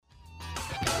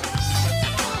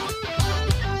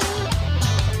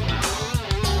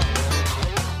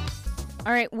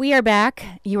All right, we are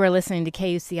back. You are listening to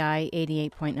KUCI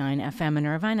 88.9 FM in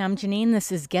Irvine. I'm Janine. This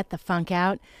is Get the Funk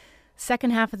Out.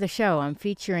 Second half of the show, I'm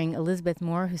featuring Elizabeth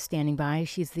Moore, who's standing by.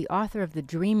 She's the author of The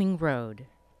Dreaming Road.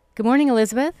 Good morning,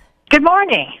 Elizabeth. Good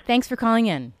morning. Thanks for calling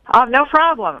in. No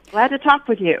problem. Glad to talk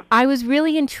with you. I was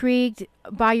really intrigued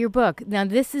by your book. Now,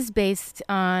 this is based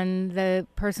on the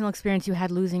personal experience you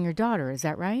had losing your daughter. Is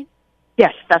that right?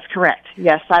 Yes, that's correct.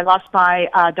 Yes, I lost my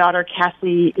daughter,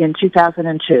 Cassie, in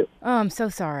 2002. Oh, I'm so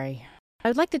sorry. I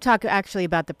would like to talk actually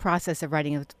about the process of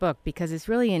writing this book because it's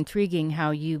really intriguing how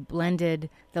you blended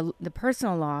the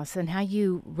personal loss and how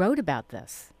you wrote about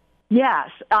this. Yes,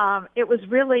 it was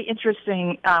really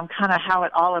interesting kind of how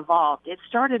it all evolved. It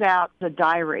started out as a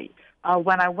diary.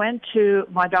 When I went to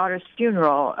my daughter's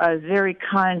funeral, a very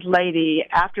kind lady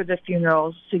after the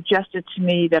funeral suggested to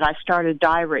me that I start a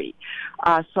diary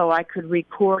so I could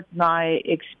record my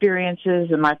experiences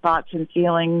and my thoughts and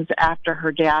feelings after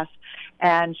her death.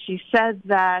 And she said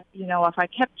that, if I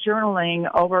kept journaling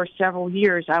over several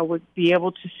years, I would be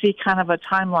able to see kind of a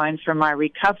timeline for my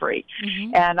recovery.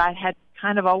 Mm-hmm. And I had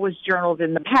kind of always journaled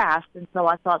in the past, and so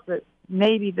I thought that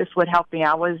maybe this would help me.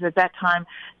 I was at that time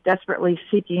desperately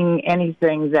seeking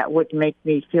anything that would make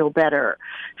me feel better.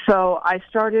 So I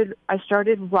started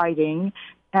writing,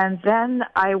 and then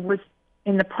I was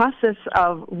in the process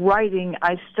of writing.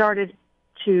 I started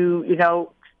to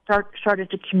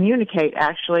started to communicate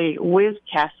actually with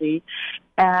Cassie,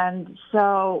 and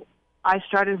so I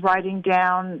started writing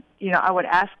down. I would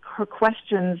ask her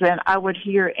questions, and I would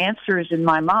hear answers in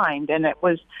my mind, and it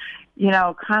was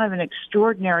kind of an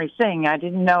extraordinary thing. I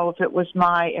didn't know if it was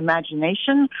my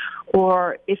imagination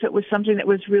or if it was something that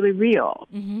was really real.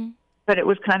 Mm-hmm. But it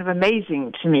was kind of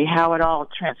amazing to me how it all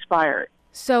transpired.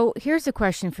 So here's a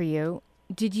question for you.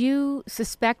 Did you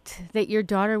suspect that your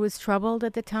daughter was troubled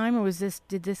at the time, or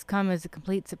did this come as a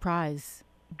complete surprise?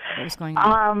 What was going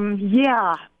on?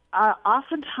 Yeah.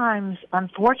 Oftentimes,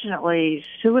 unfortunately,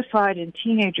 suicide in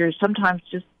teenagers sometimes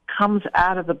just comes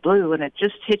out of the blue, and it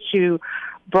just hits you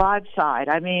broadside.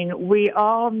 I mean, we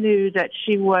all knew that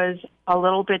she was a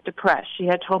little bit depressed. She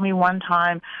had told me one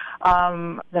time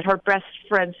that her best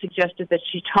friend suggested that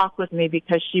she talk with me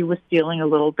because she was feeling a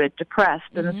little bit depressed.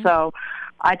 Mm-hmm. And so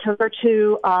I took her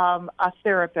to a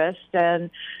therapist, and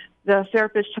the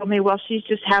therapist told me, well, she's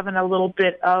just having a little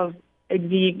bit of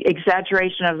the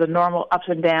exaggeration of the normal ups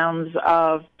and downs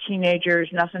of teenagers,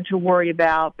 nothing to worry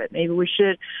about, but maybe we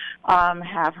should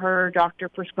have her doctor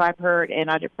prescribe her an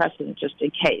antidepressant just in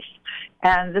case.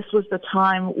 And this was the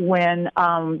time when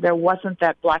there wasn't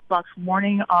that black box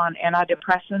warning on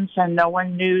antidepressants, and no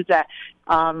one knew that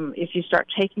if you start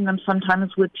taking them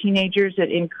sometimes with teenagers,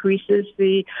 it increases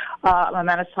the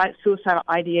amount of suicidal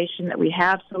ideation that we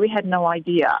have, so we had no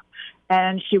idea.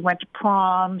 And she went to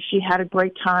prom. She had a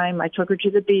great time. I took her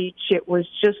to the beach. It was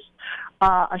just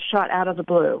a shot out of the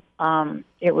blue.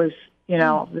 It was,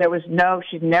 there was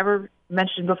she'd never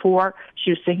mentioned before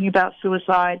she was thinking about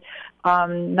suicide,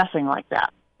 nothing like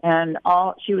that. And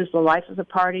she was the life of the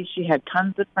party. She had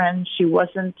tons of friends. She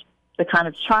wasn't the kind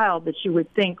of child that you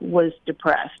would think was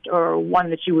depressed or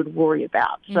one that you would worry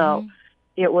about. Mm-hmm. So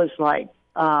it was like,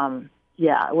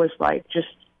 it was like just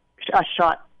a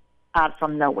shot out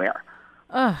from nowhere.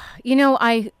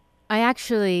 I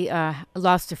actually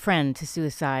lost a friend to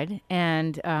suicide,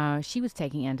 and she was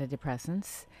taking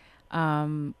antidepressants.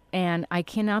 And I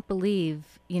cannot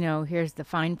believe, here's the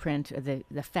fine print or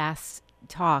the fast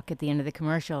talk at the end of the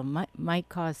commercial might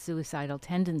cause suicidal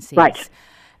tendencies. Right.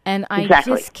 And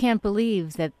exactly. I just can't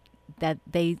believe that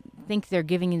they think they're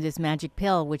giving you this magic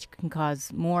pill, which can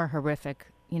cause more horrific,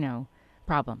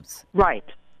 problems. Right.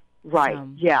 Right.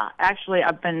 Yeah. Actually,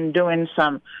 I've been doing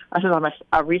I'm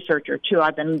a researcher too.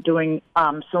 I've been doing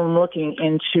some looking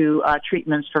into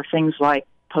treatments for things like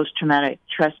post-traumatic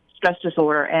stress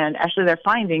disorder, and actually they're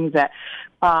finding that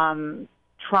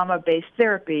trauma-based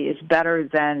therapy is better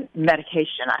than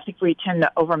medication. I think we tend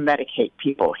to over-medicate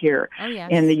people here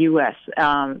in the U.S.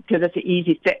 Because it's an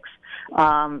easy fix.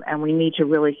 And we need to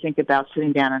really think about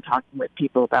sitting down and talking with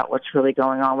people about what's really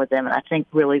going on with them. And I think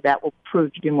really that will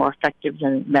prove to be more effective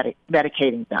than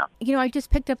medicating them. I just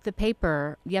picked up the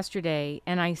paper yesterday,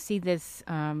 and I see this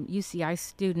UCI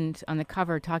student on the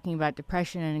cover talking about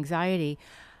depression and anxiety.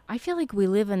 I feel like we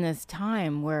live in this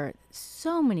time where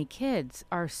so many kids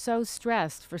are so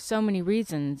stressed for so many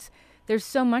reasons. There's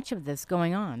so much of this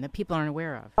going on that people aren't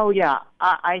aware of. Oh, yeah.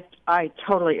 I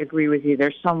totally agree with you.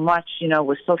 There's so much,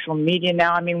 with social media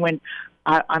now. I mean, when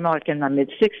I'm like in my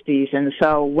mid-60s, and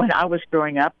so when I was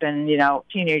growing up, and,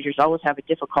 teenagers always have a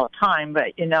difficult time,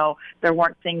 but, there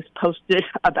weren't things posted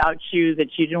about you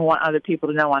that you didn't want other people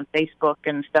to know on Facebook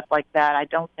and stuff like that. I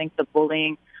don't think the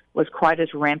bullying was quite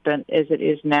as rampant as it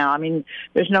is now. I mean,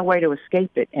 there's no way to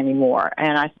escape it anymore.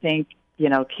 And I think,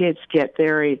 kids get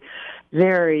very,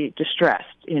 very distressed,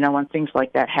 when things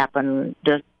like that happen.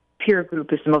 The peer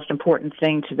group is the most important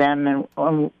thing to them.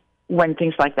 And when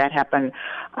things like that happen,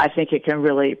 I think it can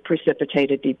really precipitate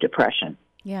a deep depression.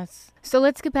 Yes. So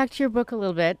let's get back to your book a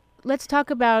little bit. Let's talk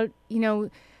about,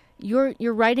 you're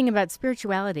writing about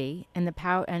spirituality and the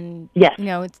power, and yes.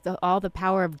 It's all the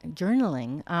power of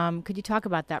journaling. Could you talk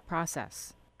about that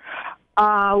process?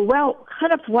 Well,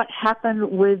 kind of what happened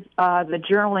with the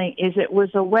journaling is it was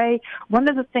a way. One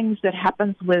of the things that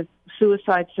happens with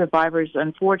suicide survivors,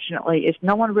 unfortunately, is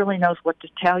no one really knows what to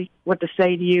tell you, what to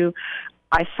say to you.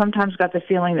 I sometimes got the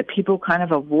feeling that people kind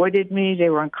of avoided me. They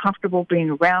were uncomfortable being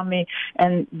around me,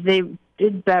 and they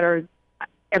did better.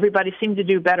 Everybody seemed to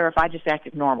do better if I just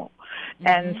acted normal. Mm-hmm.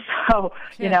 And so,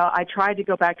 sure. I tried to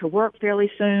go back to work fairly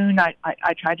soon.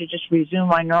 I tried to just resume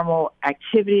my normal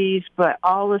activities, but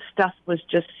all this stuff was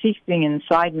just seething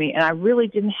inside me, and I really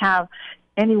didn't have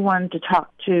anyone to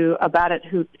talk to about it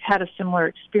who had a similar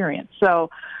experience. So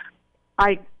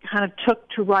I kind of took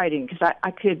to writing because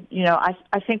I could,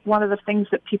 I think one of the things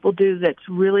that people do that's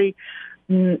really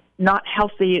not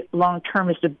healthy long term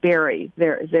is to bury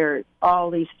their all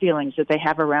these feelings that they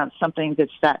have around something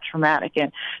that's that traumatic.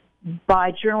 And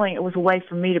by journaling, it was a way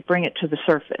for me to bring it to the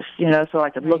surface, so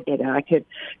I could look at it. I could,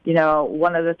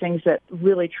 one of the things that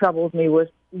really troubled me was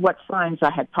what signs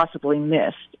I had possibly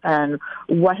missed and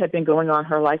what had been going on in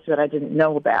her life that I didn't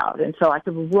know about. And so I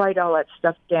could write all that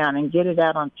stuff down and get it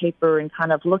out on paper and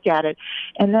kind of look at it.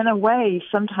 And then a way,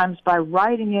 sometimes by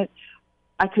writing it,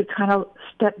 I could kind of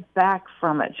step back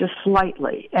from it just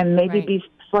slightly and maybe be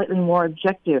slightly more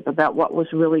objective about what was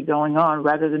really going on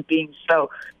rather than being so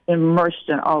immersed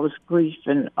in all this grief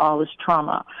and all this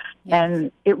trauma. Yes.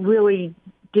 And it really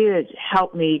did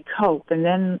help me cope. And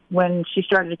then when she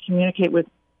started to communicate with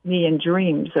me in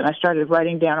dreams, and I started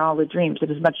writing down all the dreams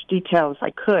in as much detail as I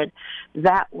could,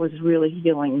 that was really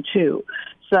healing too.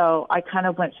 So I kind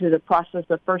of went through the process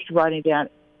of first writing down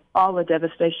all the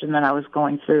devastation that I was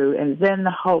going through, and then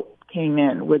the hope came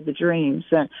in with the dreams,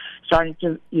 and starting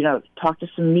to, talk to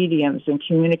some mediums and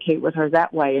communicate with her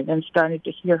that way, and then starting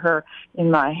to hear her in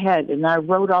my head. And I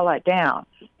wrote all that down,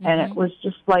 and it was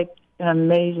just like an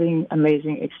amazing,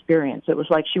 amazing experience. It was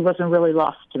like she wasn't really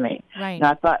lost to me. Right. And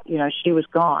I thought, she was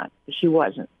gone, but she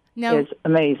wasn't. No. It was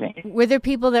amazing. Were there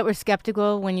people that were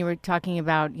skeptical when you were talking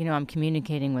about, I'm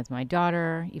communicating with my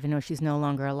daughter, even though she's no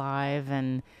longer alive,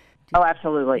 and... Oh,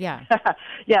 absolutely. Yeah.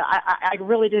 Yeah, I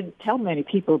really didn't tell many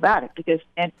people about it because,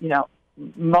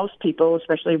 most people,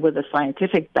 especially with a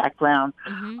scientific background,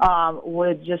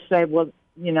 would just say, well,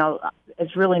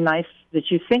 it's really nice that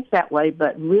you think that way,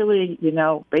 but really,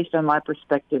 based on my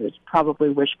perspective, it's probably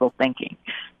wishful thinking,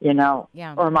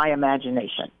 or my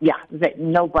imagination. Yeah, that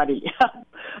nobody,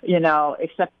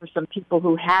 except for some people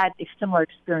who had similar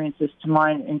experiences to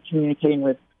mine in communicating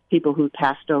with people who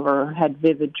passed over, had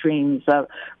vivid dreams of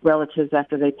relatives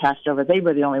after they passed over. They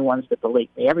were the only ones that believed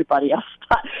me. Everybody else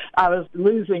thought I was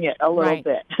losing it a little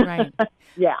bit. Right.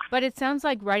 Yeah. But it sounds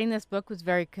like writing this book was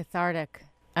very cathartic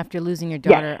after losing your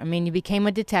daughter. Yes. I mean, you became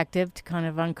a detective to kind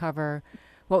of uncover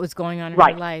what was going on in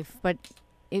her life, but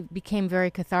it became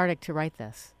very cathartic to write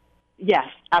this. Yes,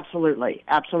 absolutely.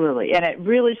 Absolutely. And it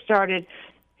really started...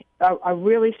 I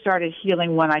really started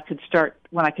healing when I could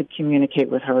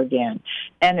communicate with her again.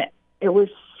 And it was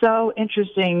so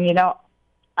interesting,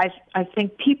 I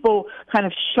think people kind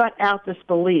of shut out this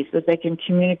belief that they can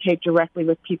communicate directly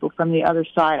with people from the other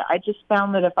side. I just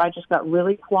found that if I just got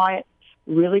really quiet,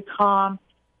 really calm,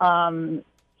 and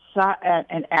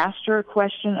asked her a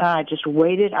question, and I just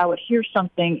waited, I would hear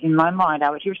something in my mind.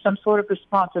 I would hear some sort of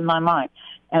response in my mind.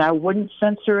 And I wouldn't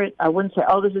censor it. I wouldn't say,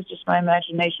 oh, this is just my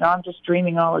imagination. I'm just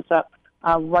dreaming all this up.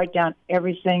 I'll write down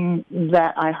everything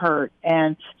that I heard.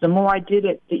 And the more I did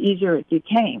it, the easier it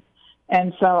became.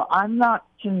 And so I'm not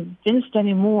convinced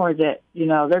anymore that,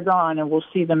 they're gone and we'll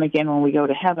see them again when we go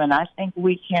to heaven. I think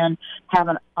we can have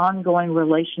an ongoing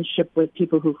relationship with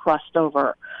people who crossed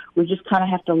over. We just kind of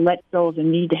have to let go of the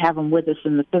need to have them with us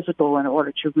in the physical in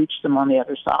order to reach them on the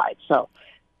other side. So,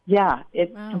 yeah,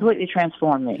 it completely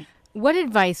transformed me. What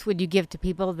advice would you give to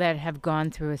people that have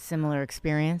gone through a similar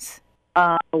experience?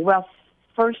 Well,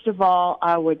 first of all,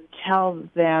 I would tell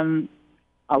them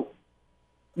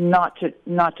not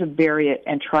to bury it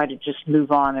and try to just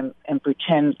move on and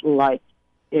pretend like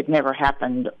it never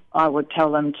happened. I would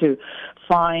tell them to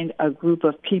find a group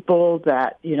of people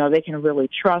that, they can really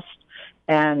trust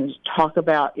and talk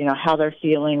about, how they're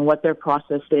feeling, what their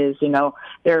process is.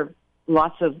 There are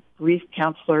lots of grief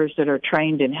counselors that are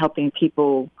trained in helping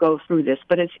people go through this,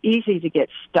 but it's easy to get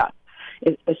stuck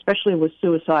especially with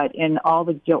suicide, and all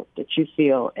the guilt that you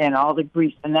feel and all the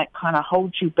grief, and that kind of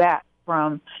holds you back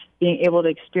from being able to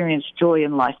experience joy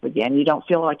in life again. You don't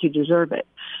feel like you deserve it.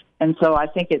 And so I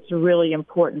think it's really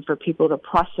important for people to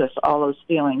process all those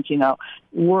feelings,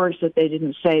 words that they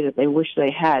didn't say that they wish they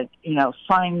had,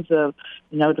 signs of,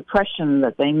 depression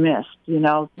that they missed,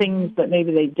 things that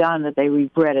maybe they've done that they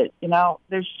regretted.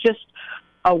 There's just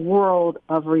a world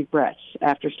of regrets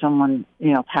after someone,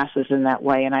 passes in that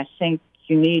way. And I think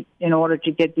you need, in order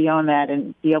to get beyond that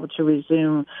and be able to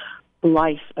resume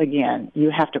life again, you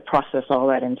have to process all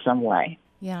that in some way.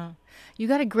 Yeah. You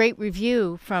got a great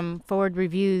review from Forward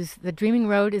Reviews. The Dreaming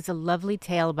Road is a lovely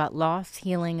tale about loss,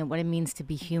 healing, and what it means to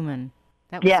be human.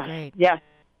 That was great. Yes.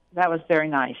 That was very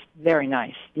nice. Very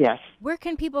nice. Yes. Where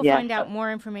can people find out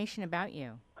more information about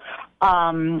you?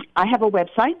 I have a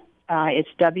website. It's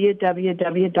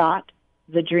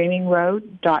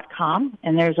www.thedreamingroad.com,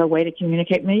 and there's a way to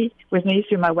communicate with me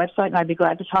through my website, and I'd be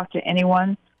glad to talk to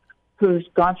anyone who's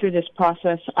gone through this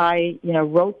process. I,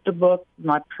 wrote the book.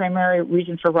 My primary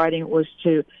reason for writing it was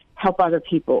to help other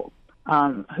people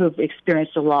who've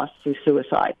experienced a loss through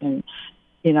suicide. And,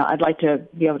 I'd like to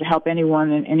be able to help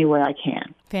anyone in any way I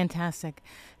can. Fantastic.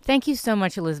 Thank you so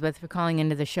much, Elizabeth, for calling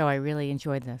into the show. I really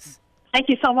enjoyed this. Thank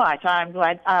you so much. I'm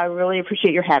glad. I really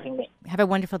appreciate your having me. Have a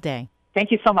wonderful day.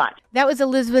 Thank you so much. That was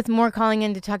Elizabeth Moore calling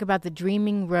in to talk about The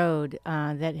Dreaming Road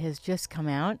that has just come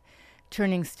out.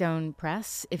 Turning Stone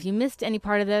Press. If you missed any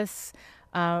part of this,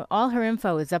 all her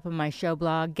info is up on my show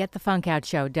blog,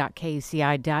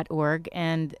 getthefunkoutShow.kuci.org,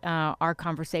 and our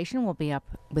conversation will be up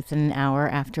within an hour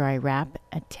after I wrap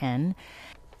at 10.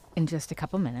 In just a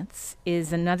couple minutes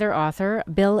is another author,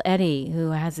 Bill Eddy,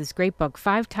 who has this great book,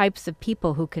 5 Types of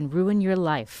People Who Can Ruin Your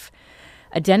Life.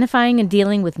 Identifying and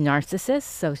dealing with narcissists,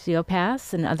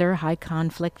 sociopaths, and other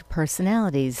high-conflict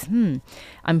personalities.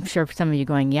 I'm sure some of you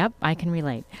going, yep, I can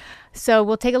relate. So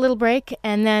we'll take a little break,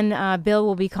 and then Bill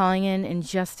will be calling in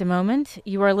just a moment.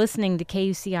 You are listening to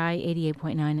KUCI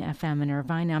 88.9 FM in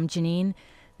Irvine. I'm Janine.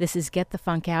 This is Get the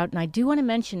Funk Out. And I do want to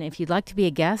mention, if you'd like to be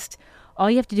a guest, all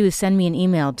you have to do is send me an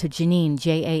email to Janine,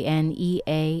 JANEANE,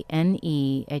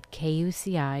 at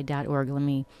KUCI.org. Let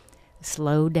me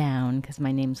slow down because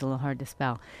my name's a little hard to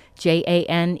spell.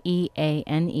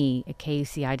 JANEANE at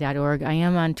KUCI.org. I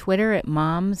am on Twitter at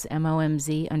moms,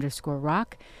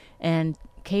 MOMZ_rock, and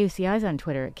KUCI is on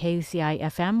Twitter at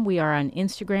KUCI-FM. We are on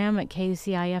Instagram at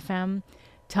KUCI-FM,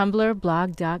 Tumblr,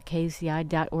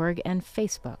 blog.kuci.org, and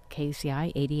Facebook,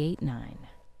 KUCI 88.9.